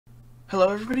Hello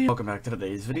everybody, welcome back to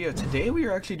today's video. Today we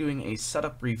are actually doing a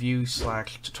setup review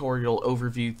slash tutorial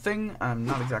overview thing. I'm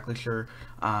not exactly sure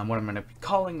what I'm going to be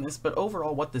calling this, but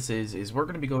overall what this is we're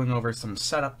going to be going over some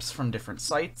setups from different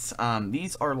sites.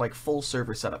 These are like full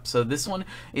server setups. So this one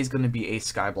is going to be a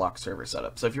SkyBlock server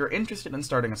setup. So if you're interested in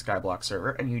starting a SkyBlock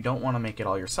server and you don't want to make it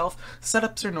all yourself,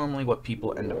 setups are normally what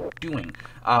people end up doing.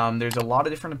 There's a lot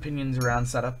of different opinions around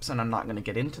setups and I'm not going to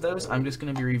get into those. I'm just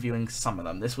going to be reviewing some of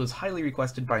them. This was highly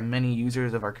requested by many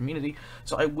users of our community,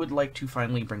 so I would like to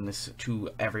finally bring this to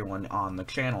everyone on the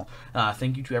channel.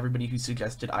 Thank you to everybody who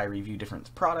suggested I review different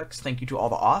products. Thank you to all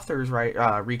the authors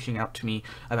reaching out to me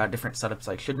about different setups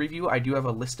I should review. I do have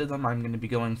a list of them I'm going to be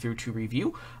going through to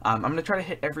review. I'm going to try to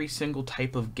hit every single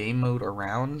type of game mode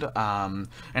around, and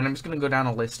I'm just going to go down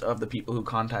a list of the people who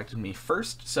contacted me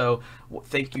first, so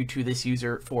thank you to this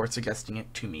user for suggesting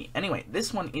it to me. Anyway,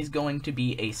 this one is going to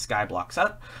be a SkyBlock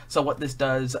setup. So what this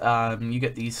does, you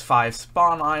get these 5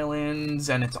 spawn islands,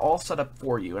 and it's all set up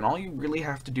for you, and all you really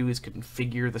have to do is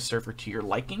configure the server to your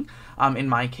liking. In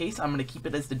my case, I'm going to keep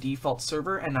it as the default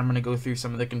server, and I'm going to go through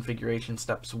some of the configuration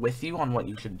steps with you on what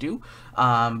you should do.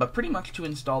 But pretty much to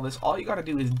install this, all you got to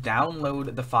do is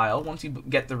download the file. Once you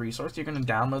get the resource, you're going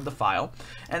to download the file,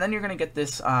 and then you're going to get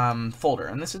this folder,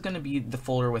 and this is going to be the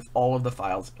folder with all of the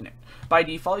files in it. By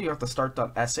default, you have the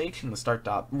start.sh and the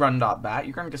start.run.bat.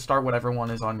 You're going to start whatever one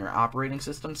is on your operating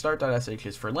system. Start.sh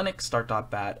is for Linux,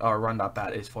 start.bat or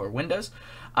run.bat is for Windows.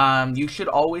 You should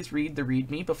always read the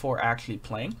README before actually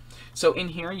playing. So in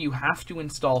here, you have to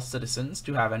install citizens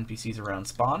to have NPCs around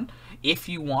spawn. If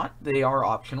you want, they are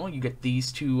optional. You get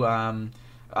these two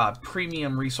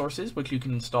premium resources, which you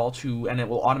can install to, and it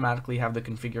will automatically have the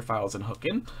configure files and hook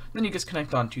in. Then you just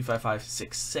connect on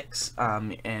 25566,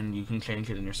 and you can change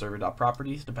it in your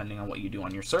server.properties depending on what you do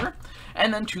on your server.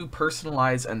 And then to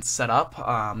personalize and set up,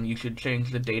 you should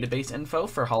change the database info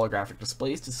for holographic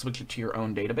displays to switch it to your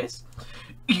own database.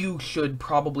 You should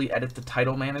probably edit the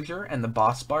title manager and the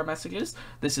boss bar messages.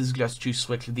 This is just to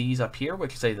switch these up here,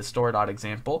 which say the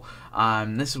store.example.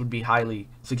 This would be highly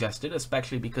suggested,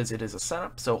 especially because it is a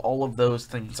setup, so all of those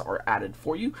things are added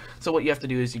for you. So what you have to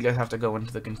do is you guys have to go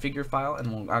into the configure file,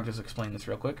 and I'll just explain this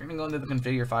real quick. You're going to go into the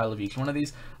configure file of each one of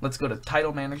these. Let's go to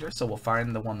title manager, so we'll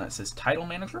find the one that says title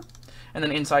manager, and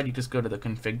then inside you just go to the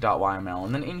config.yml,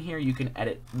 and then in here you can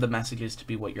edit the messages to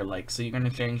be what you're like. So you're going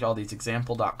to change all these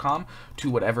example.com to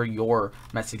whatever your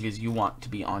messages you want to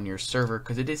be on your server,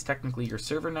 because it is technically your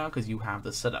server now because you have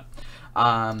the setup.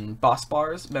 Boss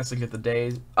bars, message of the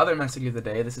day, other message of the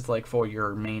day. This is like for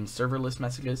your main server list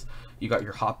messages. You got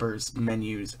your hoppers,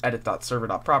 menus,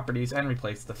 edit.server.properties, and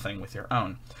replace the thing with your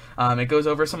own. It goes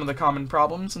over some of the common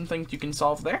problems and things you can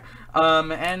solve there.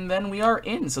 And then we are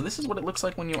in. So this is what it looks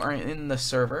like when you are in the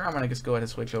server. I'm going to just go ahead and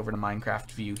switch over to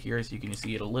Minecraft view here so you can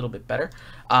see it a little bit better.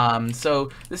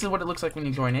 So this is what it looks like when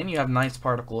you join in. You have nice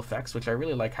particle effects, which I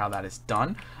really like how that is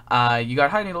done. You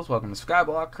got Hi Noodles, welcome to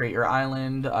SkyBlock, create your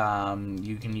island.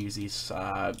 You can use these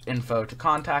info to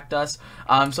contact us.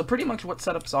 So pretty much what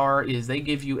setups are is they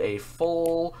give you a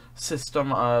full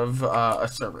system of a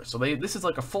server. So this is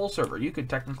like a full server. You could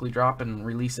technically drop and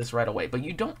release this right away, but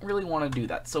you don't really want to do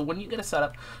that. So when you get a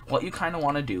setup, what you kind of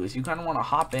want to do is you kind of want to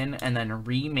hop in and then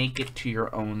remake it to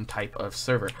your own type of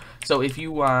server. So if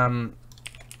you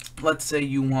let's say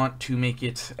you want to make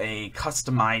it a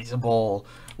customizable,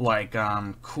 like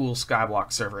cool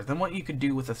SkyBlock server, then what you could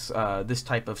do with this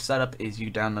type of setup is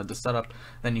you download the setup,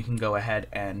 then you can go ahead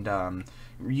and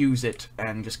use it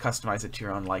and just customize it to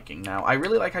your own liking. Now, I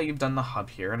really like how you've done the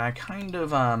hub here, and I kind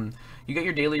of, you get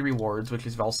your daily rewards, which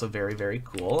is also very, very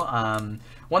cool.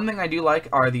 One thing I do like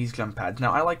are these jump pads.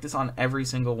 Now, I like this on every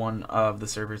single one of the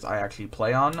servers I actually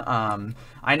play on.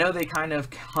 I know they kind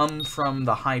of come from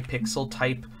the high pixel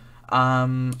type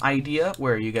idea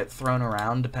where you get thrown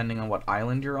around depending on what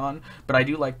island you're on, but I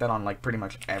do like that on like pretty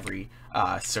much every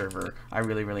server. I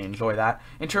really, really enjoy that.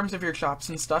 In terms of your shops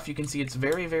and stuff, you can see it's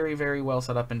very, very, very well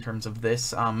set up in terms of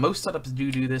this. Most setups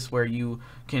do this where you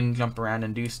can jump around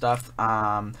and do stuff.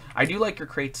 I do like your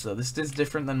crates though. This is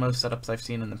different than most setups I've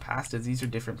seen in the past, as these are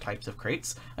different types of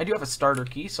crates. I do have a starter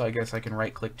key, so I guess I can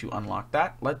right click to unlock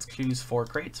that. Let's choose 4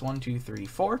 crates, 1, 2, 3,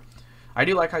 4. I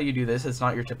do like how you do this. It's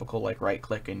not your typical like right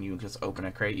click and you just open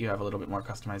a crate. You have a little bit more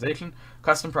customization.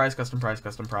 Custom prize, custom prize,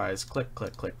 custom prize, click,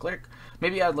 click, click, click.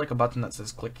 Maybe add like a button that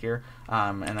says click here,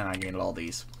 and then I gained all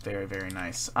these. Very, very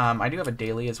nice. I do have a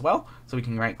daily as well, so we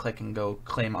can right click and go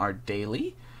claim our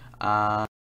daily. Let's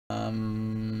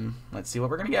see what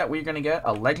we're gonna get. We're gonna get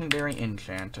a legendary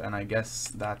enchant, and I guess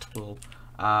that will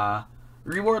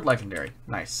Reward legendary.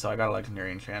 Nice. So I got a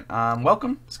legendary enchant.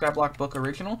 Welcome, SkyBlock book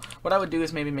original. What I would do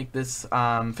is maybe make this,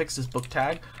 fix this book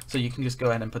tag, so you can just go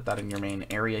ahead and put that in your main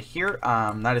area here.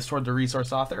 That is toward the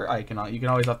resource author. You can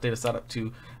always update a setup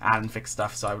to add and fix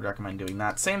stuff, so I would recommend doing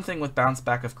that. Same thing with bounce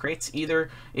back of crates. Either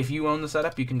if you own the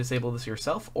setup, you can disable this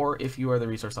yourself, or if you are the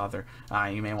resource author,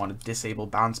 you may want to disable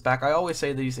bounce back. I always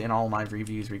say these in all my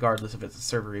reviews, regardless if it's a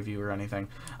server review or anything,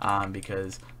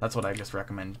 because that's what I just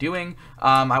recommend doing.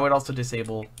 I would also disable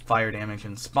fire damage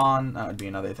and spawn. That would be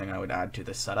another thing I would add to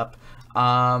this setup.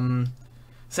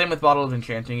 Same with Bottle of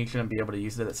Enchanting. You shouldn't be able to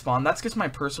use it at spawn. That's just my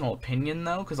personal opinion,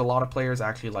 though, because a lot of players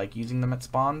actually like using them at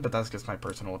spawn, but that's just my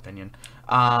personal opinion.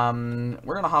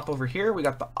 We're going to hop over here. We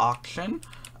got the auction.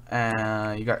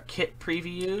 You got kit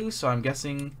preview, so I'm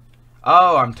guessing...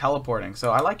 Oh, I'm teleporting.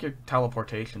 So I like your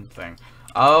teleportation thing.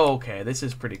 Oh, okay. This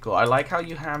is pretty cool. I like how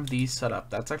you have these set up.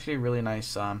 That's actually a really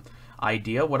nice...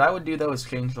 idea. What I would do though is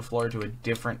change the floor to a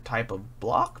different type of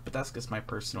block, but that's just my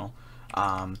personal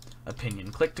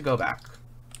opinion. Click to go back.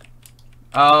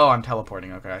 Oh, I'm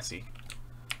teleporting. Okay, I see.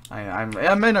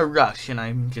 I'm in a rush and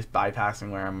I'm just bypassing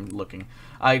where I'm looking.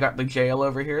 You got the jail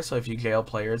over here, so if you jail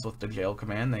players with the jail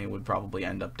command, they would probably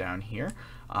end up down here.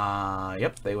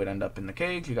 Yep, they would end up in the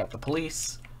cage. You got the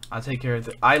police. I'll take care of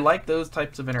it. I like those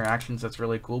types of interactions. That's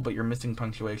really cool, but you're missing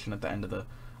punctuation at the end of the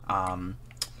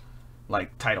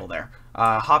title there.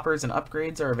 Hoppers and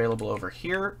upgrades are available over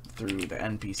here through the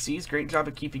NPCs. Great job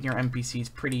of keeping your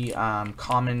NPCs pretty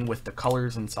common with the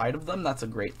colors inside of them. That's a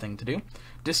great thing to do.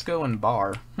 Disco and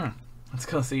bar. Let's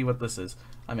go see what this is.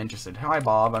 I'm interested. Hi,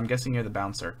 Bob. I'm guessing you're the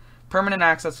bouncer. Permanent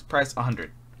access price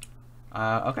 100.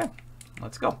 Okay.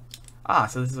 Let's go.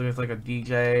 So this is like a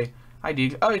DJ. Hi,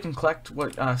 DJ. Oh, you can collect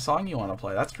what song you want to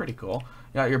play. That's pretty cool.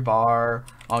 You got your bar,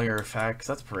 all your effects.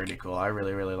 That's pretty cool. I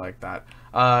really, really like that.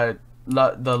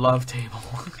 The love table.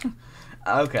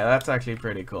 Okay, that's actually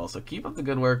pretty cool. So keep up the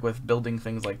good work with building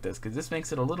things like this, because this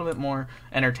makes it a little bit more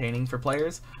entertaining for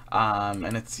players.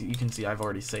 And you can see I've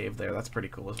already saved there. That's pretty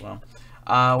cool as well.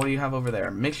 What do you have over there?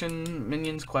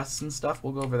 Minions, quests, and stuff.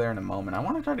 We'll go over there in a moment. I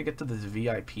want to try to get to this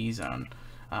VIP zone.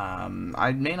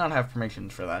 I may not have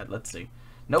permission for that. Let's see.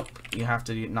 Nope, you have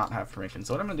to not have permission.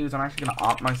 So what I'm going to do is I'm actually going to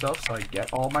opt myself so I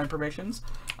get all my permissions,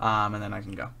 and then I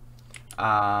can go.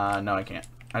 No, I can't.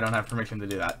 I don't have permission to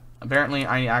do that. Apparently,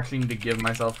 I actually need to give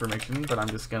myself permission, but I'm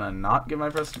just going to not give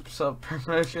myself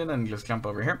permission and just jump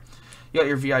over here. You got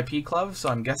your VIP club, so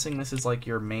I'm guessing this is like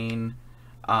your main,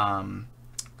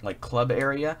 club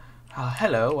area.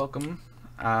 Hello, welcome.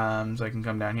 So I can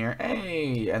come down here.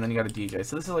 Hey! And then you got a DJ.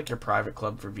 So this is like your private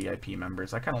club for VIP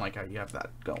members. I kind of like how you have that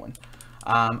going.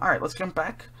 Alright, let's jump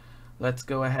back. Let's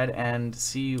go ahead and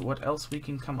see what else we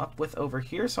can come up with over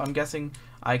here. So I'm guessing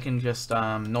I can just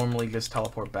normally just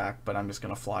teleport back, but I'm just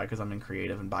going to fly because I'm in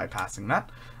creative and bypassing that.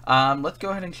 Let's go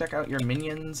ahead and check out your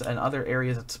minions and other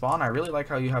areas at spawn. I really like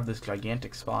how you have this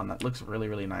gigantic spawn. That looks really,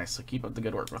 really nice. So keep up the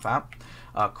good work with that.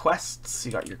 Quests.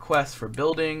 You got your quests for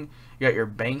building. You got your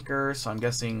banker. So I'm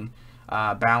guessing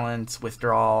balance,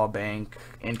 withdrawal, bank,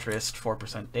 interest,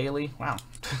 4% daily. Wow.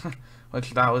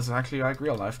 Which that was actually like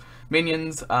real life.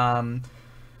 Minions,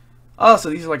 oh, so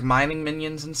these are like mining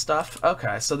minions and stuff.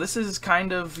 Okay, so this is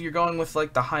kind of, you're going with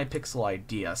like the high pixel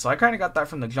idea. So I kind of got that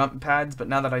from the jump pads, but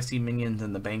now that I see minions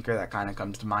in the banker, that kind of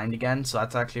comes to mind again. So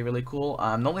that's actually really cool.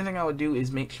 The only thing I would do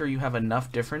is make sure you have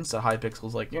enough difference. So high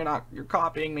pixels, like, you're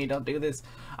copying me, don't do this.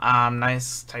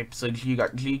 Nice type. So you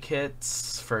got G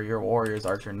kits for your warriors,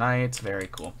 archer, knights. Very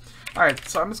cool. Alright,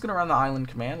 so I'm just going to run the island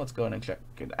command. Let's go ahead and check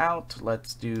it out.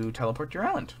 Let's do teleport to your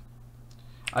island.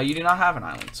 You do not have an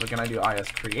island, so can I do is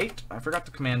create? I forgot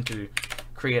the command to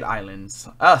create islands.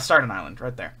 Start an island,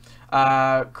 right there.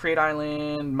 Create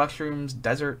island, mushrooms,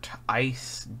 desert,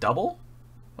 ice, double?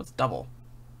 What's double?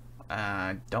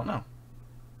 Don't know.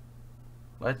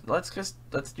 Let's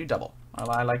do double.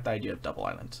 I like the idea of double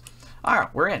islands.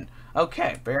 Alright, we're in.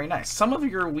 Okay, very nice. Some of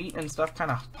your wheat and stuff kind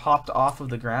of hopped off of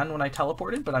the ground when I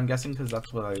teleported, but I'm guessing because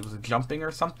that's what I was jumping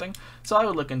or something. So I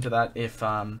would look into that if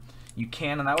you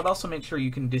can, and I would also make sure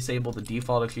you can disable the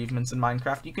default achievements in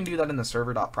Minecraft. You can do that in the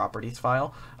server.properties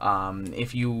file.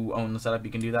 If you own the setup, you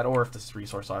can do that, or if this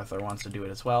resource author wants to do it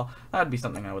as well, that would be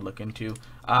something I would look into.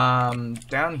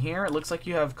 Down here, it looks like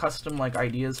you have custom like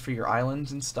ideas for your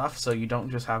islands and stuff, so you don't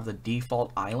just have the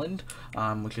default island,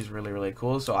 which is really, really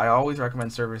cool. So I always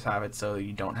recommend servers have it so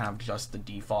you don't have just the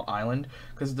default island,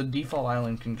 because the default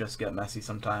island can just get messy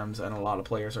sometimes, and a lot of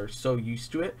players are so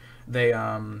used to it,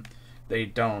 they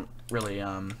don't really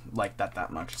like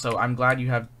that much. So I'm glad you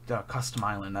have the custom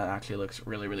island. That actually looks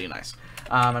really, really nice.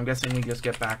 I'm guessing we just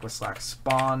get back with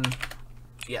 /spawn.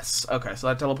 Yes, okay, so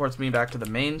that teleports me back to the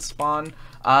main spawn.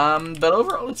 But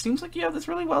overall, it seems like you have this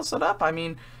really well set up. I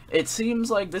mean, it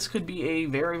seems like this could be a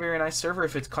very, very nice server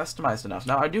if it's customized enough.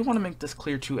 Now, I do want to make this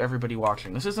clear to everybody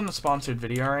watching. This isn't a sponsored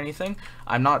video or anything.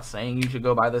 I'm not saying you should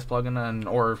go buy this plugin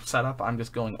or setup. I'm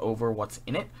just going over what's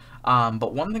in it.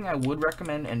 But one thing I would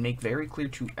recommend and make very clear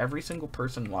to every single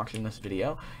person watching this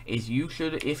video is you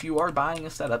should, if you are buying a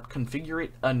setup, configure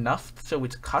it enough so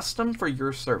it's custom for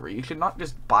your server. You should not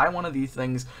just buy one of these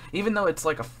things, even though it's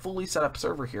like a fully set up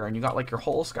server here and you got like your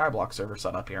whole SkyBlock server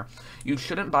set up here. You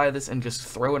shouldn't buy this and just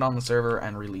throw it on the server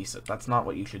and release it. That's not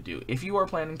what you should do. If you are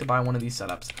planning to buy one of these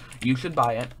setups, you should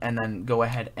buy it and then go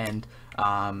ahead and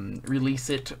release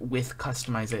it with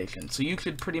customization. So you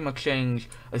should pretty much change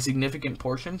a significant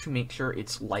portion to make sure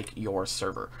it's like your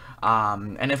server.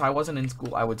 And if I wasn't in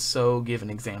school, I would so give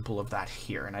an example of that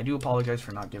here. And I do apologize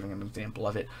for not giving an example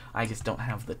of it. I just don't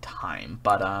have the time.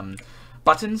 But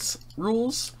buttons,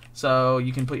 rules. So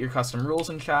you can put your custom rules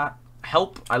in chat.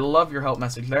 Help. I love your help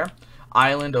message there.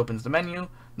 Island opens the menu.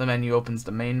 The menu opens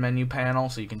the main menu panel,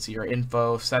 so you can see your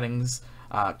info, settings,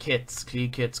 kits,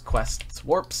 kits, quests,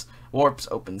 warps. Warps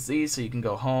opens these, so you can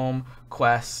go home,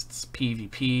 quests,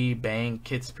 PvP, bank,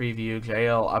 kits preview,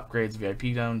 jail, upgrades,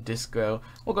 VIP zone, disco.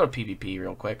 We'll go to PvP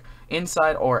real quick.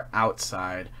 Inside or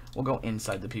outside. We'll go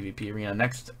inside the PvP arena.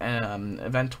 Next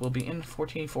event will be in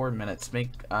 44 minutes.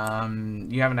 Make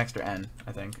you have an extra N,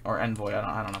 I think, or envoy.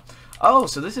 I don't know. Oh,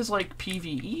 so this is like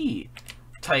PvE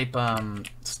type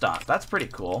stuff. That's pretty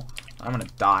cool. I'm gonna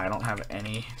die. I don't have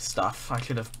any stuff. I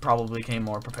should have probably came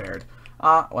more prepared.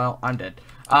 Well, I'm dead.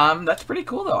 That's pretty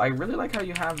cool, though. I really like how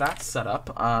you have that set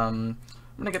up. I'm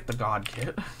gonna get the God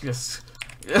Kit, just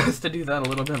to do that a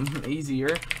little bit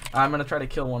easier. I'm gonna try to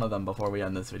kill one of them before we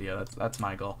end this video. That's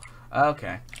my goal.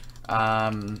 Okay.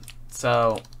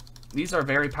 So, these are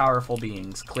very powerful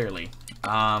beings, clearly.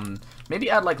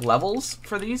 Maybe add, like, levels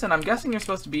for these, and I'm guessing you're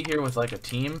supposed to be here with, like, a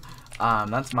team.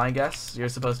 That's my guess. You're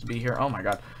supposed to be here. Oh, my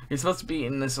God. You're supposed to be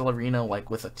in this arena,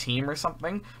 like, with a team or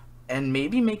something. And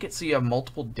maybe make it so you have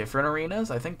multiple different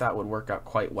arenas. I think that would work out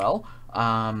quite well.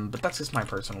 But that's just my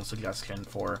personal suggestion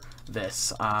for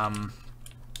this.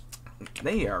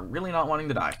 They are really not wanting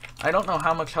to die. I don't know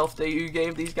how much health you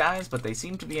gave these guys, but they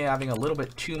seem to be having a little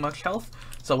bit too much health.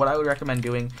 So what I would recommend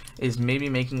doing is maybe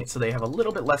making it so they have a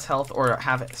little bit less health, or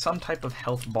have some type of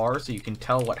health bar so you can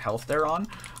tell what health they're on.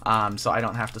 So I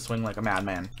don't have to swing like a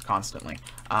madman constantly.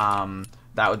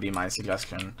 That would be my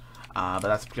suggestion. But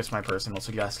that's just my personal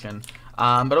suggestion.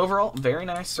 But overall, very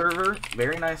nice server,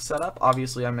 very nice setup.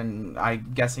 Obviously, I'm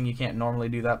guessing you can't normally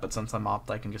do that, but since I'm opt,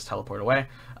 I can just teleport away.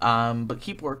 But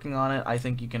keep working on it. I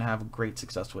think you can have great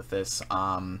success with this.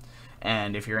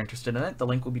 And if you're interested in it, the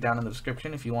link will be down in the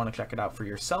description if you want to check it out for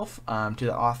yourself. To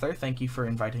the author, thank you for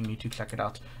inviting me to check it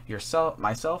out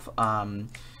myself.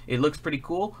 It looks pretty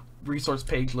cool. Resource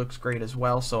page looks great as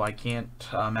well, so I can't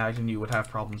imagine you would have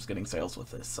problems getting sales with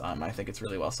this. I think it's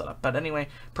really well set up. But anyway,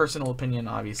 personal opinion,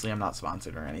 obviously I'm not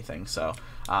sponsored or anything, so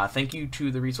thank you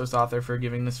to the resource author for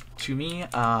giving this to me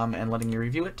and letting me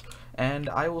review it. And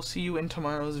I will see you in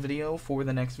tomorrow's video for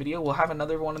the next video. We'll have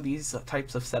another one of these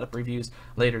types of setup reviews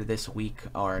later this week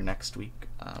or next week.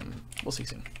 We'll see you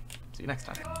soon. See you next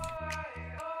time.